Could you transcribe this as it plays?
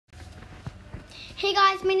Hey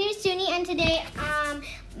guys, my name is Suni, and today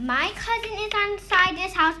my cousin is inside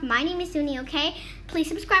this house. My name is Suni, okay? Please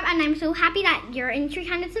subscribe, and I'm so happy that you're in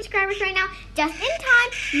 300 subscribers right now. Just in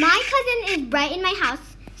time. My cousin is right in my house.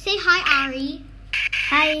 Say hi, Ari.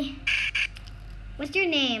 Hi. What's your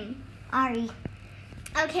name? Ari.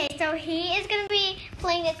 Okay, so he is going to be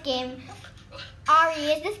playing this game. Ari,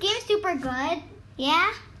 is this game super good?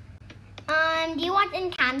 Yeah? Do you watch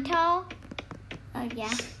Encanto?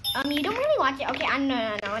 Yeah. You don't really watch it. Okay,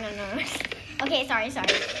 no. Okay, sorry.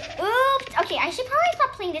 Oops. Okay, I should probably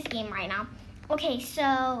stop playing this game right now. Okay,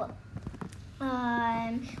 so,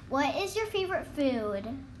 what is your favorite food?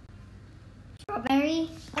 Strawberry.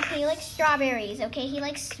 Okay, he likes strawberries. Okay, he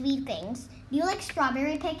likes sweet things. Do you like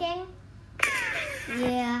strawberry picking?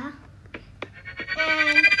 Yeah.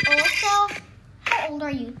 And also, how old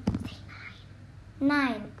are you?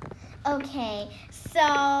 9. Okay,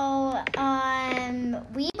 so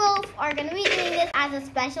we both are going to be doing this as a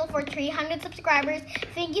special for 300 subscribers.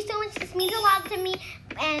 Thank you so much. This means a lot to me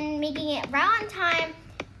and making it right on time.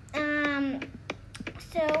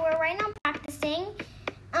 So we're right now practicing.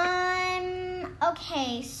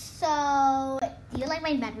 Okay, so do you like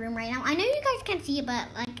my bedroom right now? I know you guys can't see it, but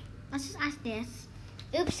like, let's just ask this.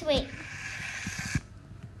 Oops, wait.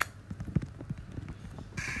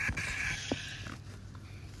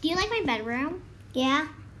 Do you like my bedroom? Yeah.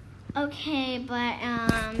 Okay, but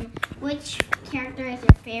which character is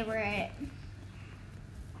your favorite?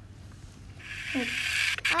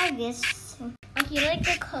 I guess. Okay, you like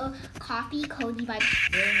the coffee cozy by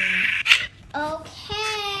Bernie.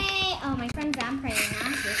 Okay. Oh, my friend Vampire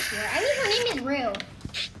announced this year. I mean, her name is Rue.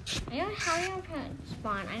 I don't know how you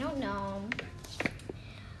spawn. I don't know.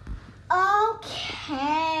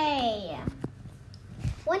 Okay.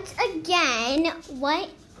 Once again, what?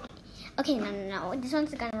 Okay, no. This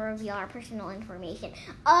one's gonna reveal our personal information.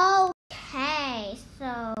 Okay,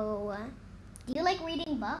 so do you like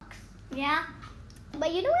reading books? Yeah.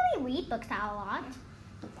 But you don't really read books a lot.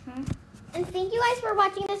 Mm-hmm. And thank you guys for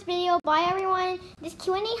watching this video. Bye, everyone. This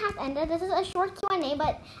Q&A has ended. This is a short Q&A,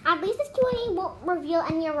 but at least this Q&A won't reveal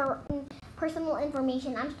any of our personal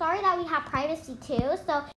information. I'm sorry that we have privacy too.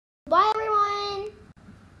 So, bye, everyone.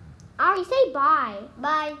 Ari, say bye.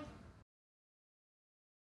 Bye.